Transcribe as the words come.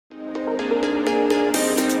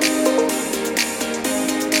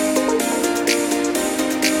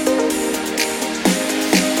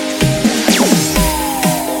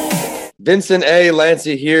Vincent A.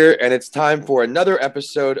 Lancy here, and it's time for another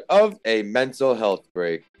episode of A Mental Health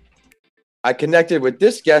Break. I connected with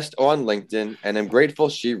this guest on LinkedIn, and I'm grateful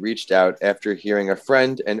she reached out after hearing a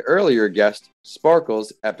friend and earlier guest,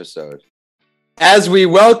 Sparkle's episode. As we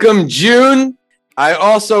welcome June, I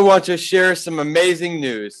also want to share some amazing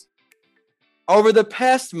news. Over the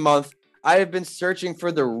past month, I have been searching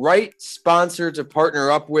for the right sponsor to partner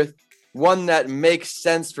up with, one that makes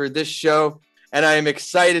sense for this show, and I am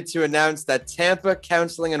excited to announce that Tampa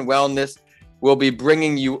Counseling and Wellness will be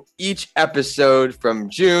bringing you each episode from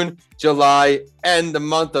June, July, and the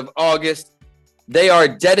month of August. They are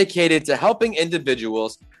dedicated to helping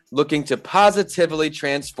individuals looking to positively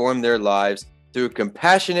transform their lives through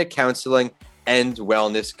compassionate counseling and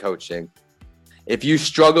wellness coaching. If you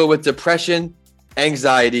struggle with depression,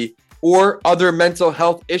 anxiety, or other mental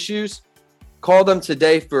health issues, call them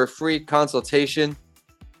today for a free consultation.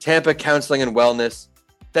 Tampa Counseling and Wellness,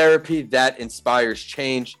 therapy that inspires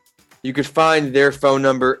change. You could find their phone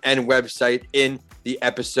number and website in the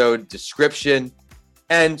episode description.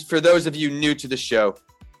 And for those of you new to the show,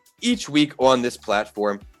 each week on this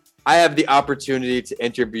platform, I have the opportunity to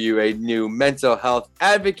interview a new mental health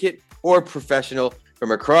advocate or professional from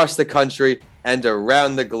across the country and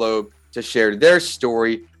around the globe to share their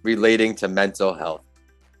story relating to mental health.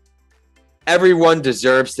 Everyone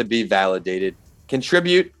deserves to be validated,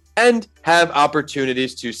 contribute, and have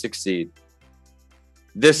opportunities to succeed.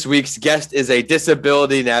 This week's guest is a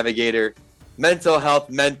disability navigator, mental health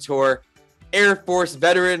mentor, Air Force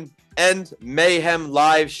veteran, and Mayhem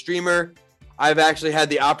live streamer. I've actually had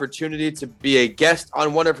the opportunity to be a guest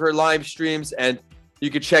on one of her live streams, and you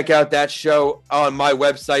can check out that show on my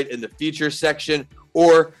website in the features section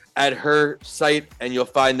or at her site, and you'll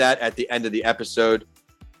find that at the end of the episode.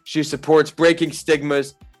 She supports breaking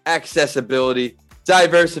stigmas, accessibility,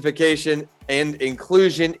 diversification, and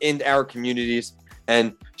inclusion in our communities.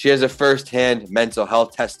 And she has a firsthand mental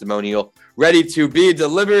health testimonial ready to be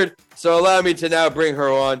delivered. So allow me to now bring her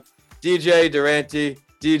on, DJ Durante.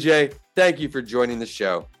 DJ, thank you for joining the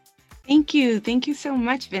show. Thank you. Thank you so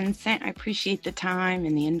much, Vincent. I appreciate the time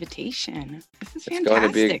and the invitation. This is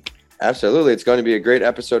fantastic. Absolutely. It's going to be a great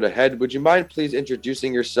episode ahead. Would you mind please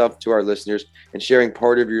introducing yourself to our listeners and sharing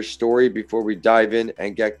part of your story before we dive in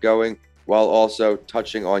and get going, while also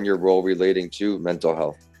touching on your role relating to mental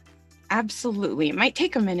health? Absolutely. It might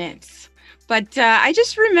take a minute, but I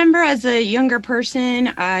just remember as a younger person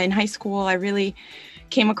in high school, I really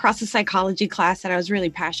came across a psychology class that I was really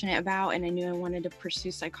passionate about, and I knew I wanted to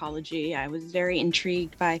pursue psychology. I was very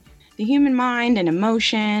intrigued by the human mind and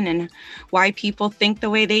emotion and why people think the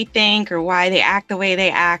way they think or why they act the way they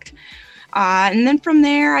act. And then from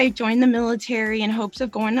there, I joined the military in hopes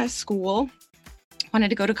of going to school. Wanted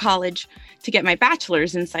to go to college to get my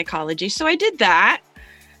bachelor's in psychology. So I did that.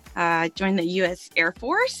 Joined the U.S. Air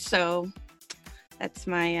Force. So that's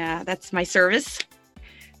my service.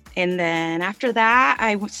 And then after that,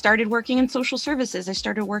 I started working in social services. I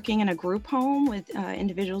started working in a group home with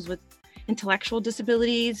individuals with intellectual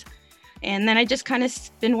disabilities. And then I just kind of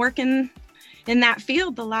been working in that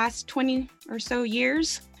field the last 20 or so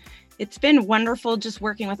years. It's been wonderful just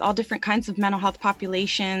working with all different kinds of mental health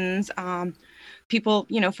populations, people,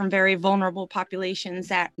 from very vulnerable populations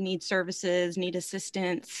that need services, need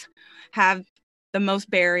assistance, have the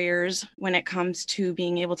most barriers when it comes to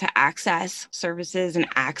being able to access services and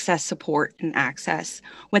access support and access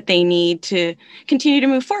what they need to continue to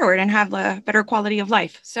move forward and have a better quality of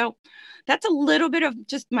life. So that's a little bit of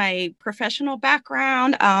just my professional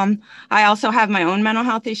background. I also have my own mental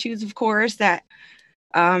health issues, of course, that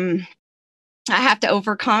I have to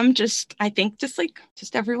overcome, like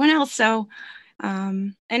everyone else. So,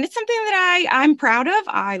 and it's something that I'm proud of.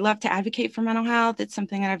 I love to advocate for mental health. It's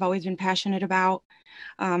something that I've always been passionate about.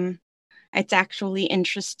 It's actually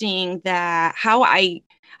interesting that how I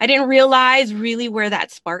didn't realize really where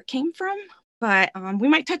that spark came from, but we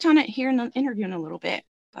might touch on it here in the interview in a little bit.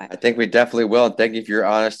 But I think we definitely will. And thank you for your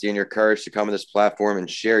honesty and your courage to come on this platform and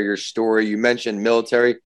share your story. You mentioned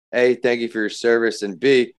military. A, thank you for your service. And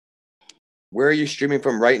B, where are you streaming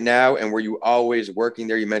from right now? And were you always working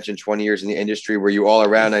there? You mentioned 20 years in the industry. Were you all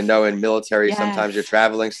around? I know in military, Yes. Sometimes you're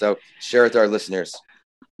traveling. So share with our listeners.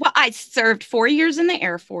 Well, I served 4 years in the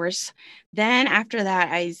Air Force. Then after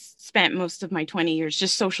that, I spent most of my 20 years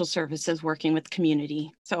just social services working with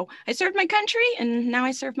community. So I served my country and now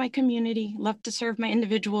I serve my community. Love to serve my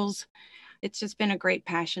individuals. It's just been a great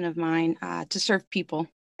passion of mine to serve people.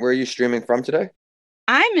 Where are you streaming from today?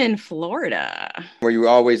 I'm in Florida. Were you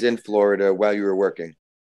always in Florida while you were working?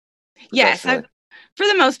 Yes, for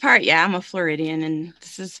the most part, yeah, I'm a Floridian and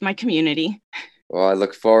this is my community. Well, I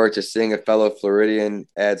look forward to seeing a fellow Floridian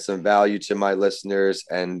add some value to my listeners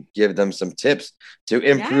and give them some tips to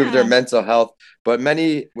improve their Yeah. mental health. But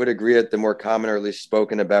many would agree that the more common or at least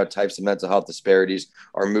spoken about types of mental health disparities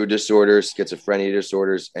are mood disorders, schizophrenia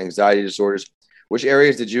disorders, anxiety disorders. Which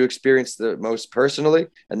areas did you experience the most personally?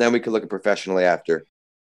 And then we could look at professionally after.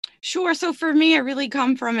 Sure. So for me, I really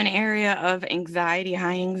come from an area of anxiety,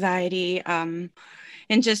 high anxiety,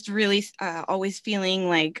 and just really always feeling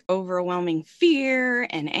like overwhelming fear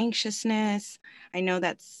and anxiousness. I know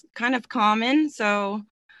that's kind of common. So,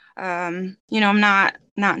 I'm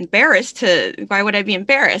not embarrassed to, why would I be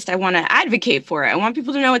embarrassed? I want to advocate for it. I want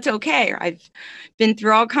people to know it's okay. I've been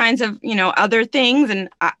through all kinds of, other things. And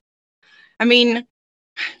I mean,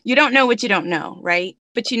 you don't know what you don't know, right?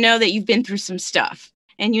 But you know that you've been through some stuff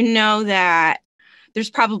and you know that there's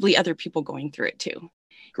probably other people going through it too.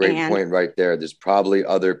 Great And point right there. There's probably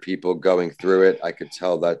other people going through it. I could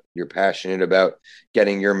tell that you're passionate about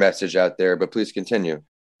getting your message out there, but please continue.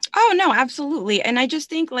 oh no, absolutely. And I just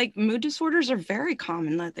think like mood disorders are very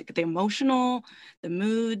common, like the emotional, the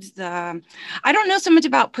moods, I don't know so much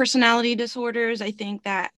about personality disorders. I think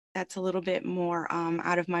that that's a little bit more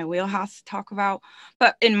out of my wheelhouse to talk about.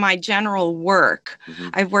 But in my general work,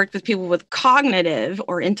 Mhm. I've worked with people with cognitive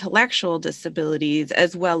or intellectual disabilities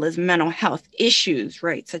as well as mental health issues,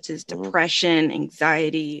 right? Such as Mhm. depression,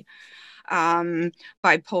 anxiety, um,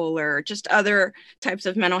 bipolar, just other types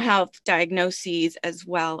of mental health diagnoses, as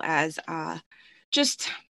well as just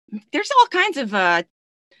there's all kinds of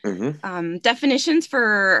Mhm. definitions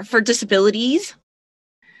for disabilities.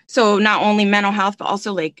 So not only mental health, but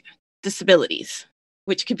also like disabilities,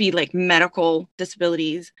 which could be like medical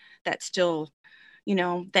disabilities that still,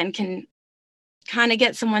 then can kind of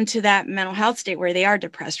get someone to that mental health state where they are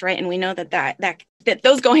depressed, right? And we know that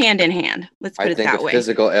those go hand in hand. Let's I put it think a that way.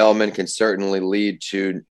 physical ailment can certainly lead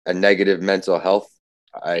to a negative mental health.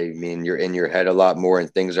 I mean, you're in your head a lot more and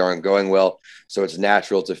things aren't going well. So it's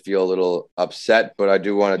natural to feel a little upset. But I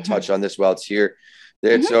do want to Hmm. touch on this while it's here.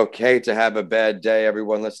 It's Hmm. okay to have a bad day.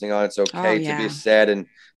 Everyone listening on, it's Oh okay to be yeah. sad. And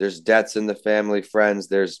there's deaths in the family, friends.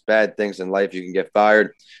 There's bad things in life. You can get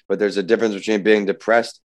fired. But there's a difference between being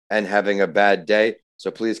depressed and having a bad day. So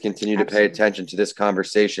please continue to pay Absolutely. attention to this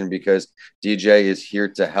conversation because DJ is here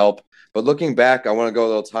to help. But looking back, I want to go a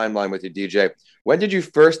little timeline with you, DJ. When did you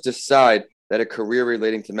first decide that a career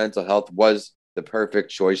relating to mental health was the perfect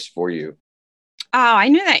choice for you? Oh, I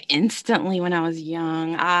knew that instantly when I was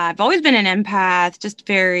young. I've always been an empath, just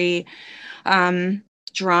very um,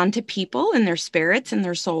 drawn to people and their spirits and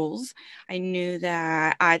their souls. I knew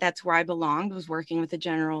that that's where I belonged, was working with the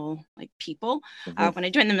general like people. Mm-hmm. When I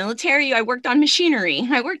joined the military, I worked on machinery.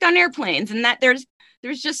 I worked on airplanes, and that there's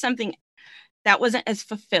just something that wasn't as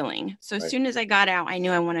fulfilling. So as Right. soon as I got out, I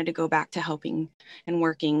knew I wanted to go back to helping and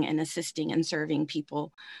working and assisting and serving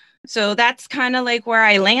people. So that's kind of like where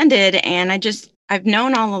I landed. And I've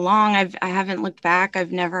known all along. I haven't looked back.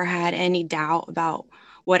 I've never had any doubt about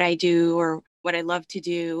what I do or what I love to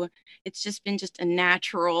do. It's just been just a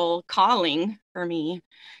natural calling for me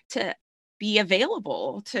to be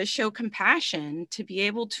available, to show compassion, to be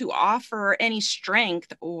able to offer any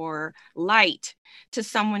strength or light to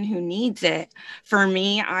someone who needs it. For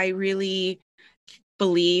me, I really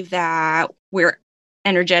believe that we're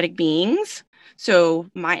energetic beings. So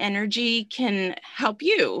my energy can help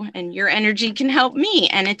you, and your energy can help me.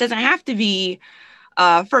 And it doesn't have to be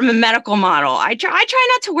from a medical model. I try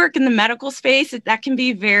not to work in the medical space. That can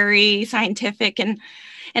be very scientific,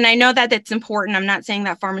 and I know that that's important. I'm not saying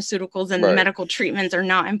that pharmaceuticals and Right. medical treatments are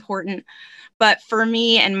not important, but for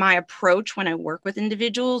me and my approach when I work with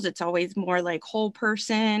individuals, it's always more like whole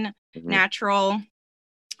person, Mm-hmm. natural,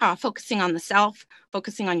 focusing on the self,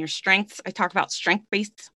 focusing on your strengths. I talk about strength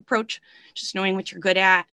based approach, just knowing what you're good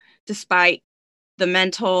at, despite the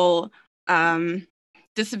mental um,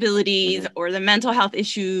 disabilities Mm-hmm. or the mental health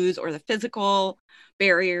issues or the physical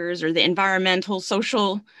barriers or the environmental,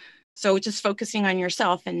 social. So just focusing on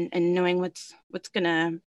yourself and knowing what's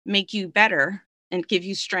gonna make you better and give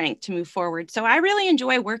you strength to move forward. So I really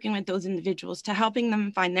enjoy working with those individuals to helping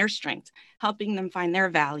them find their strengths, helping them find their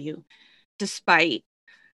value, despite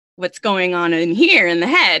what's going on in here in the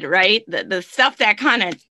head, right? The stuff that kind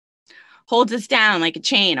of holds us down like a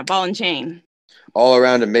chain, a ball and chain. All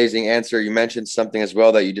around amazing answer. You mentioned something as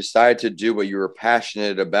well that you decided to do what you were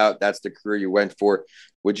passionate about. That's the career you went for.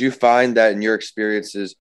 Would you find that in your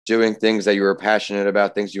experiences, doing things that you were passionate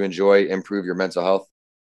about, things you enjoy, improve your mental health?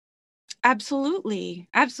 Absolutely.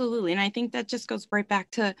 Absolutely. And I think that just goes right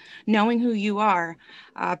back to knowing who you are,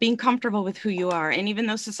 being comfortable with who you are. And even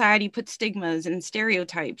though society puts stigmas and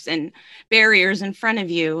stereotypes and barriers in front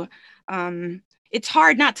of you, um, it's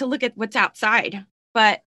hard not to look at what's outside,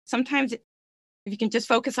 But sometimes if you can just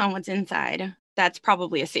focus on what's inside, that's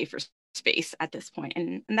probably a safer space at this point.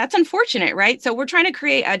 And that's unfortunate, right? So we're trying to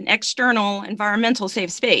create an external environmental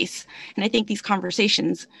safe space. And I think these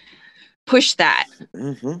conversations push that.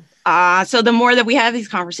 So the more that we have these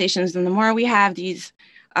conversations and the more we have these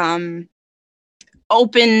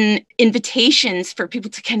open invitations for people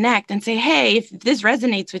to connect and say, hey, if this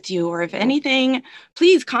resonates with you, or if anything,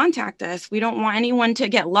 please contact us. We don't want anyone to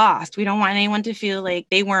get lost. We don't want anyone to feel like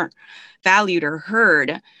they weren't valued or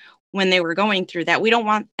heard when they were going through that. We don't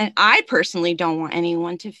want, and I personally don't want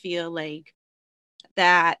anyone to feel like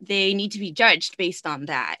that they need to be judged based on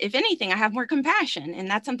that. If anything, I have more compassion. And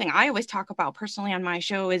that's something I always talk about personally on my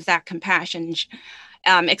show, is that compassion,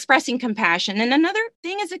 expressing compassion. And another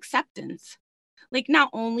thing is acceptance. Like, not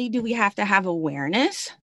only do we have to have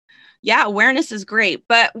awareness, yeah, awareness is great,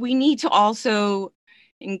 but we need to also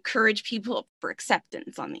encourage people for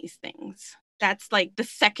acceptance on these things. That's like the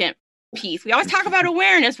second piece. We always talk about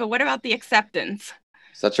awareness, but what about the acceptance?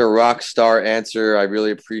 Such a rock star answer. I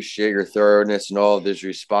really appreciate your thoroughness and all of these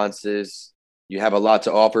responses. You have a lot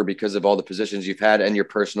to offer because of all the positions you've had and your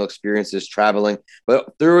personal experiences traveling.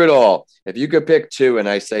 But through it all, if you could pick two, and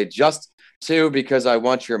I say just two because I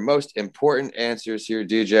want your most important answers here,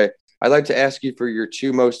 DJ, I'd like to ask you for your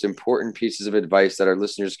two most important pieces of advice that our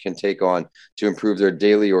listeners can take on to improve their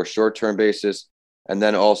daily or short-term basis, and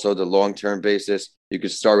then also the long-term basis. You could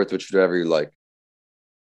start with whichever you like.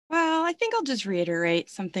 Well, I think I'll just reiterate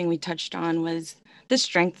something we touched on, was the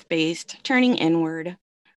strength-based, turning inward,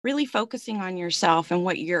 really focusing on yourself and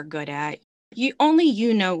what you're good at. You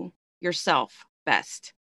know yourself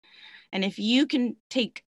best. And if you can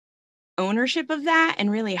take ownership of that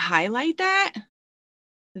and really highlight that,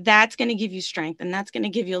 that's going to give you strength, and that's going to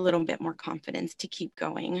give you a little bit more confidence to keep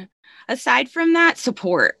going. Aside from that,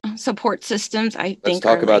 support systems, I Let's think,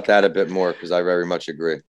 talk are about like, that a bit more because I very much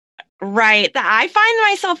agree. right. That I find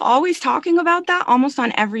myself always talking about that almost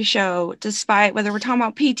on every show, despite whether we're talking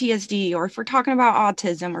about PTSD, or if we're talking about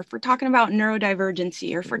autism, or if we're talking about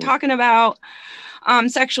neurodivergency, or if we're talking about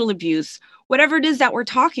sexual abuse, whatever it is that we're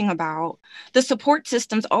talking about, the support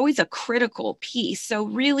system's always a critical piece. So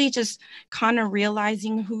really just kind of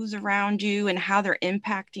realizing who's around you and how they're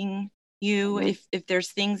impacting you. If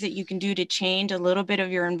there's things that you can do to change a little bit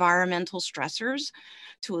of your environmental stressors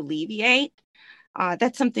to alleviate,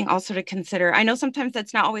 that's something also to consider. I know sometimes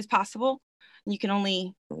that's not always possible. You can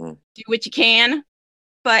only do what you can,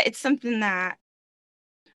 but it's something that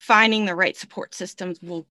finding the right support systems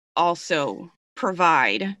will also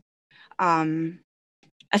provide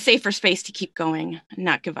a safer space to keep going and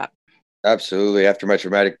not give up. Absolutely. After my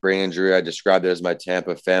traumatic brain injury, I described it as my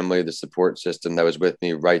Tampa family, the support system that was with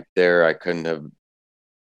me right there. I couldn't have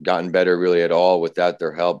gotten better really at all without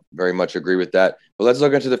their help. Very much agree with that. But let's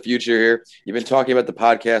look into the future here. You've been talking about the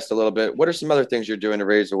podcast a little bit. What are some other things you're doing to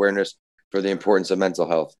raise awareness for the importance of mental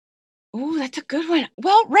health? Oh, that's a good one.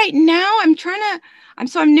 Well, right now I'm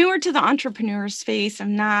newer to the entrepreneur space.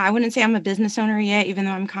 I wouldn't say I'm a business owner yet, even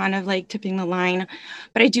though I'm kind of like tipping the line,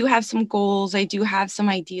 but I do have some goals. I do have some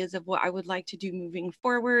ideas of what I would like to do moving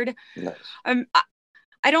forward. Nice.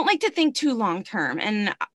 I don't like to think too long term.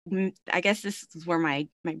 And I guess this is where my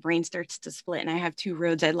brain starts to split, and I have two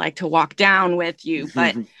roads I'd like to walk down with you.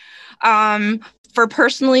 But for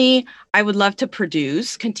personally, I would love to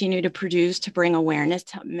continue to produce, to bring awareness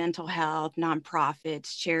to mental health,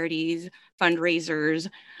 nonprofits, charities, fundraisers,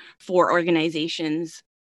 for organizations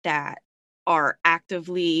that are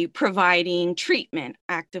actively providing treatment,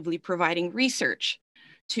 actively providing research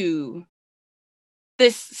to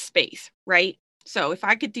this space, right? So if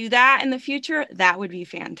I could do that in the future, that would be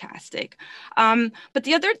fantastic. But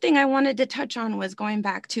the other thing I wanted to touch on was going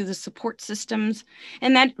back to the support systems,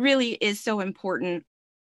 and that really is so important.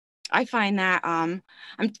 I find that I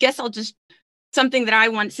guess I'll just something that I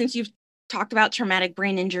want, since you've talked about traumatic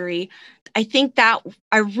brain injury, I think that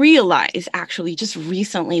I realized actually just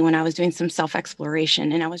recently when I was doing some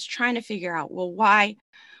self-exploration and I was trying to figure out, well,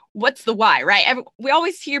 what's the why, right? We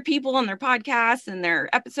always hear people on their podcasts and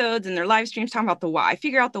their episodes and their live streams talking about the why.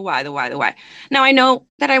 Figure out the why, the why, the why. Now I know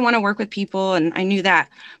that I want to work with people, and I knew that,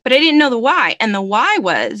 but I didn't know the why. And the why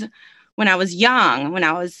was when I was young,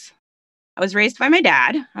 I was raised by my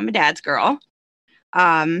dad. I'm a dad's girl.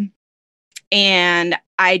 And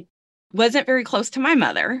I wasn't very close to my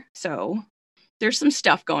mother. So there's some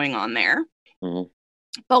stuff going on there.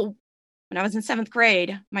 But when I was in 7th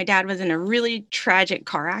grade, my dad was in a really tragic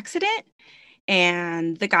car accident,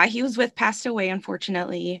 and the guy he was with passed away,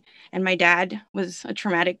 unfortunately. And my dad was a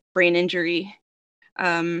traumatic brain injury,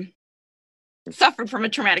 suffered from a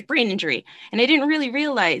traumatic brain injury. And I didn't really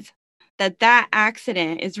realize that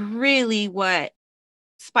accident is really what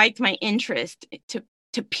spiked my interest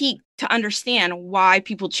to peak, to understand why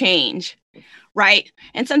people change, right?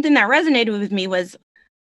 And something that resonated with me was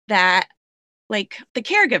that, like, the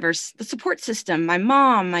caregivers, the support system, my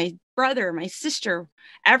mom, my brother, my sister,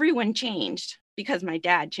 everyone changed because my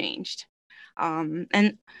dad changed.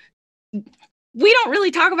 And we don't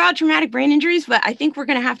really talk about traumatic brain injuries, but I think we're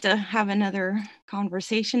going to have another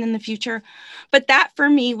conversation in the future. But that for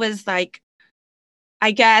me was like,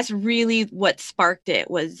 I guess really what sparked it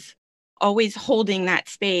was always holding that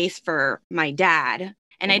space for my dad.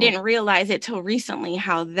 And I didn't realize it till recently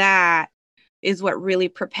how that is what really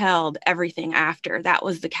propelled everything after. That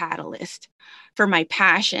was the catalyst for my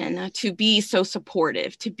passion to be so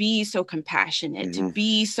supportive, to be so compassionate, to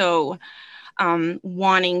be so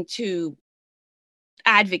wanting to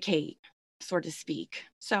advocate, so to speak.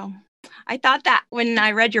 So I thought that when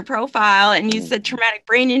I read your profile and you said traumatic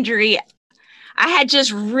brain injury, I had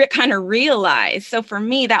just kind of realized. So for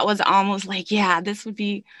me, that was almost like, yeah, this would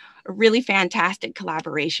be a really fantastic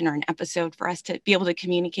collaboration or an episode for us to be able to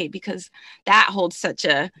communicate, because that holds such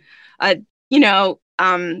a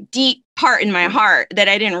deep part in my heart that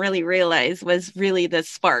I didn't really realize was really the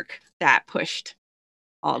spark that pushed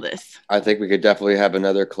all this. I think we could definitely have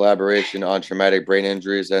another collaboration on traumatic brain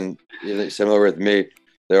injuries. And similar with me,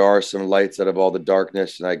 there are some lights out of all the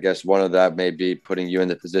darkness. And I guess one of that may be putting you in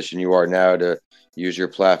the position you are now to use your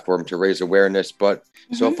platform to raise awareness. But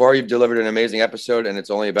so far, you've delivered an amazing episode, and it's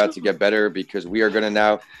only about to get better, because we are going to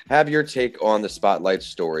now have your take on the Spotlight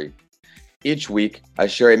story. Each week, I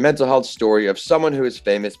share a mental health story of someone who is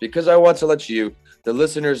famous, because I want to let you, the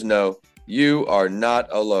listeners, know you are not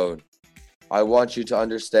alone. I want you to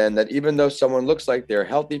understand that even though someone looks like they're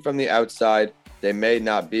healthy from the outside, they may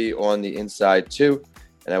not be on the inside too.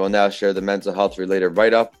 And I will now share the mental health related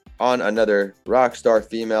write-up on another rock star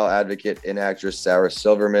female advocate and actress, Sarah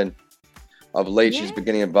Silverman. Of late, she's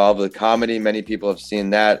beginning involved with comedy. Many people have seen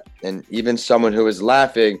that. And even someone who is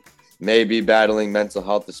laughing may be battling mental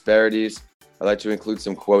health disparities. I'd like to include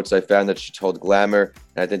some quotes I found that she told Glamour,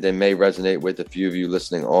 and I think they may resonate with a few of you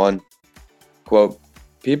listening on. Quote,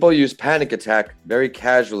 "People use panic attack very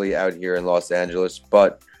casually out here in Los Angeles,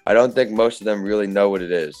 but I don't think most of them really know what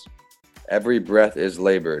it is. Every breath is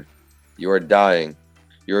labored. You are dying.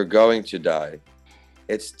 You are going to die.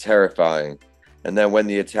 It's terrifying. And then when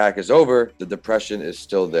the attack is over, the depression is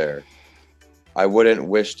still there. I wouldn't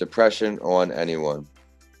wish depression on anyone.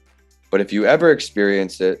 But if you ever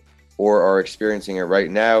experience it, or are experiencing it right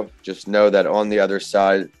now, just know that on the other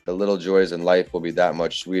side, the little joys in life will be that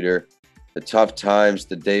much sweeter. The tough times,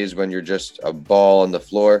 the days when you're just a ball on the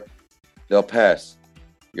floor, they'll pass.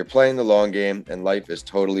 You're playing the long game, and life is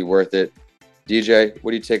totally worth it." DJ,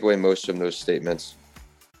 what do you take away most from those statements?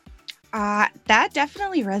 That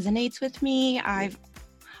definitely resonates with me. I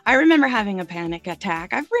remember having a panic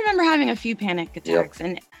attack. I remember having a few panic attacks,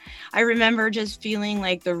 and I remember just feeling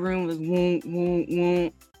like the room was woom, woom,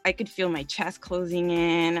 woom. I could feel my chest closing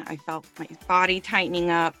in. I felt my body tightening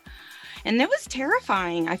up. And it was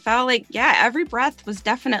terrifying. I felt like, every breath was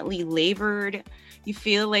definitely labored. You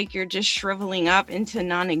feel like you're just shriveling up into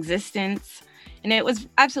non-existence. And it was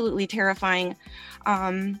absolutely terrifying.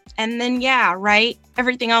 And then,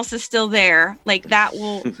 everything else is still there. Like that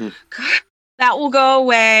will go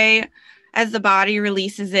away as the body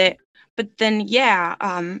releases it. But then,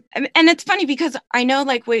 and it's funny because I know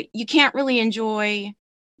you can't really enjoy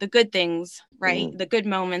the good things, right? The good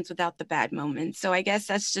moments without the bad moments. So I guess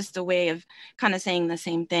that's just a way of kind of saying the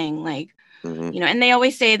same thing. And they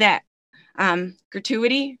always say that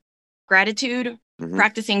gratitude,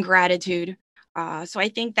 practicing gratitude. So I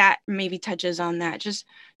think that maybe touches on that. Just,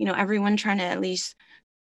 everyone trying to at least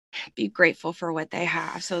be grateful for what they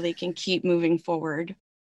have so they can keep moving forward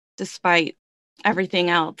despite everything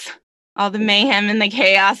else. All the mayhem and the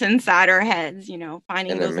chaos inside our heads,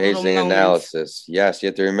 finding those amazing little analysis. Yes, you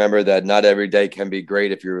have to remember that not every day can be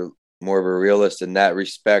great. If you're more of a realist in that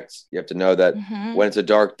respect, you have to know that when it's a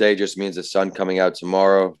dark day, just means the sun coming out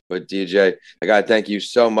tomorrow. But DJ, I gotta thank you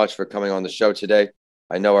so much for coming on the show today.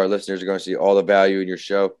 I know our listeners are going to see all the value in your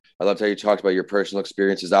show. I loved how you talked about your personal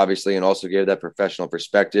experiences, obviously, and also gave that professional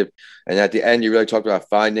perspective. And at the end, you really talked about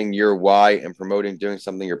finding your why and promoting doing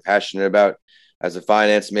something you're passionate about. As a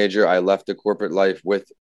finance major, I left the corporate life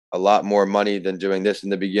with a lot more money than doing this in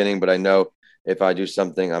the beginning, but I know if I do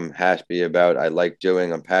something I'm happy about, I like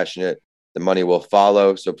doing, I'm passionate, the money will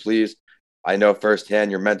follow. So please, I know firsthand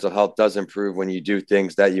your mental health does improve when you do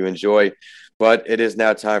things that you enjoy, but it is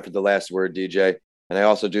now time for the last word, DJ. And I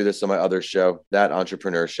also do this on my other show, That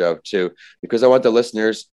Entrepreneur Show, too, because I want the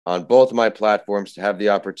listeners on both my platforms to have the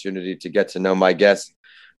opportunity to get to know my guests.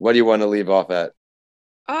 What do you want to leave off at?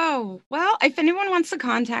 Oh, well, if anyone wants to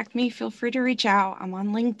contact me, feel free to reach out. I'm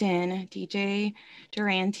on LinkedIn, DJ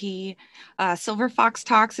Durante. Silver Fox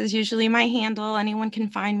Talks is usually my handle. Anyone can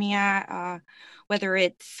find me at, whether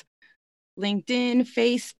it's LinkedIn,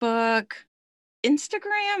 Facebook,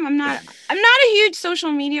 Instagram. I'm not a huge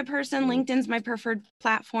social media person. LinkedIn's my preferred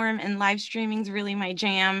platform, and live streaming's really my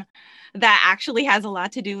jam. That actually has a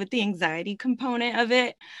lot to do with the anxiety component of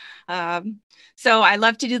it. Um, so I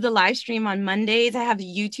love to do the live stream on Mondays. I have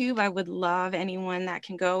YouTube. I would love anyone that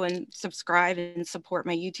can go and subscribe and support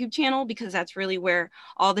my YouTube channel, because that's really where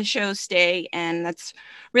all the shows stay, and that's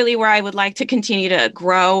really where I would like to continue to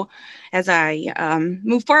grow as I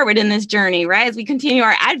move forward in this journey, right? As we continue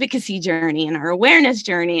our advocacy journey and our awareness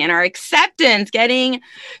journey and our acceptance, getting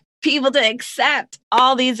people to accept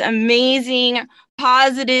all these amazing,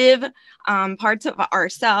 positive parts of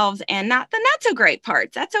ourselves, and not the not so great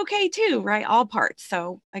parts. That's okay too, right? All parts.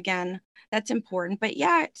 So again, that's important. But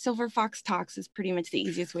yeah, Silver Fox Talks is pretty much the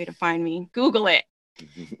easiest way to find me. Google it.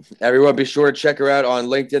 Everyone, be sure to check her out on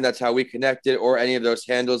LinkedIn. That's how we connected, or any of those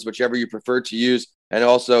handles, whichever you prefer to use. And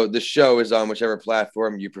also, the show is on whichever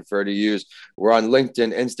platform you prefer to use. We're on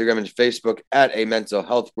LinkedIn, Instagram, and Facebook at A Mental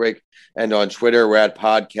Health Break. And on Twitter, we're at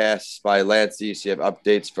Podcasts by Lancey. So you have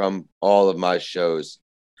updates from all of my shows.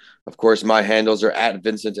 Of course, my handles are at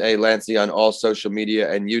Vincent A. Lancey on all social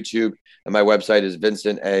media and YouTube. And my website is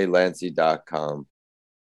vincentalancey.com.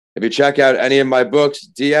 If you check out any of my books,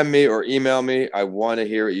 DM me or email me. I want to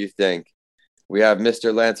hear what you think. We have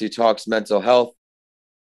Mr. Lancey Talks Mental Health,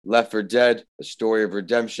 Left for Dead, A Story of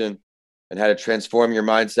Redemption, and How to Transform Your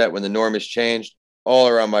Mindset When the Norm is Changed. All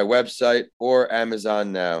are on my website or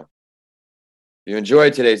Amazon now. If you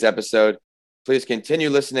enjoyed today's episode, please continue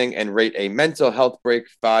listening and rate A Mental Health Break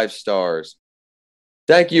 5 stars.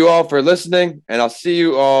 Thank you all for listening, and I'll see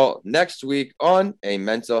you all next week on A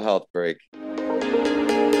Mental Health Break.